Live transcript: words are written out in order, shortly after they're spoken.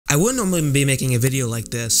I wouldn't normally be making a video like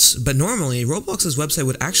this, but normally Roblox's website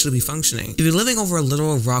would actually be functioning. If you've been living over a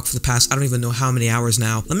literal rock for the past I don't even know how many hours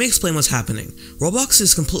now, let me explain what's happening. Roblox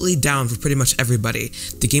is completely down for pretty much everybody.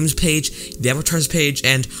 The games page, the avatars page,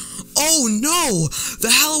 and oh no!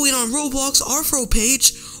 The Halloween on Roblox Arthro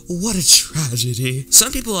page! What a tragedy.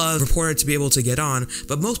 Some people have reported to be able to get on,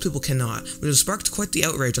 but most people cannot, which has sparked quite the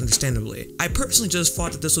outrage, understandably. I personally just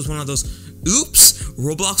thought that this was one of those, oops,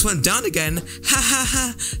 Roblox went down again, ha ha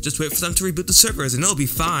ha, just wait for them to reboot the servers and it'll be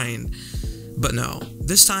fine. But no,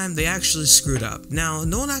 this time they actually screwed up. Now,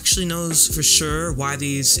 no one actually knows for sure why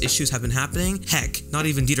these issues have been happening. Heck, not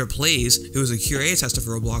even Dieter Plays, who is a QA tester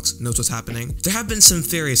for Roblox, knows what's happening. There have been some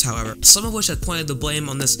theories, however, some of which have pointed the blame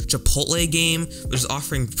on this Chipotle game, which is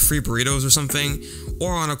offering free burritos or something,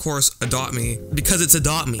 or on, of course, Adopt Me, because it's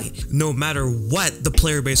Adopt Me. No matter what, the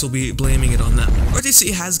player base will be blaming it on them.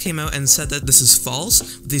 RTC has came out and said that this is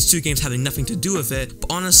false, with these two games having nothing to do with it,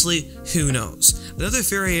 but honestly, who knows? Another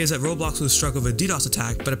theory is that Roblox was struck with a DDoS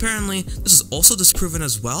attack, but apparently this is also disproven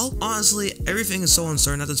as well. Honestly, everything is so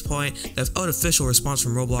uncertain at this point that without official response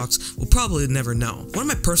from Roblox, we'll probably never know. One of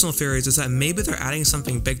my personal theories is that maybe they're adding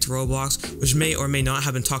something big to Roblox, which may or may not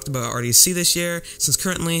have been talked about at RDC this year, since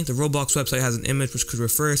currently the Roblox website has an image which could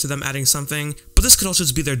refer to them adding something, but this could also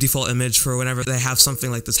just be their default image for whenever they have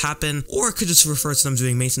something like this happen, or it could just refer to them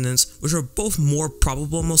doing maintenance, which are both more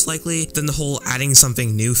probable most likely than the whole adding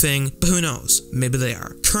something new thing, but who knows, maybe they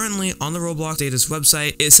are. Currently on the Roblox Data's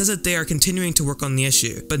website, it says that they are continuing to work on the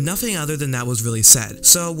issue, but nothing other than that was really said,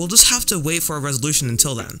 so we'll just have to wait for a resolution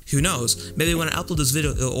until then. Who knows, maybe when I upload this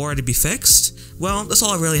video it'll already be fixed? Well, that's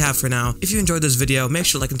all I really have for now. If you enjoyed this video, make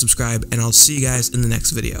sure to like and subscribe, and I'll see you guys in the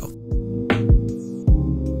next video.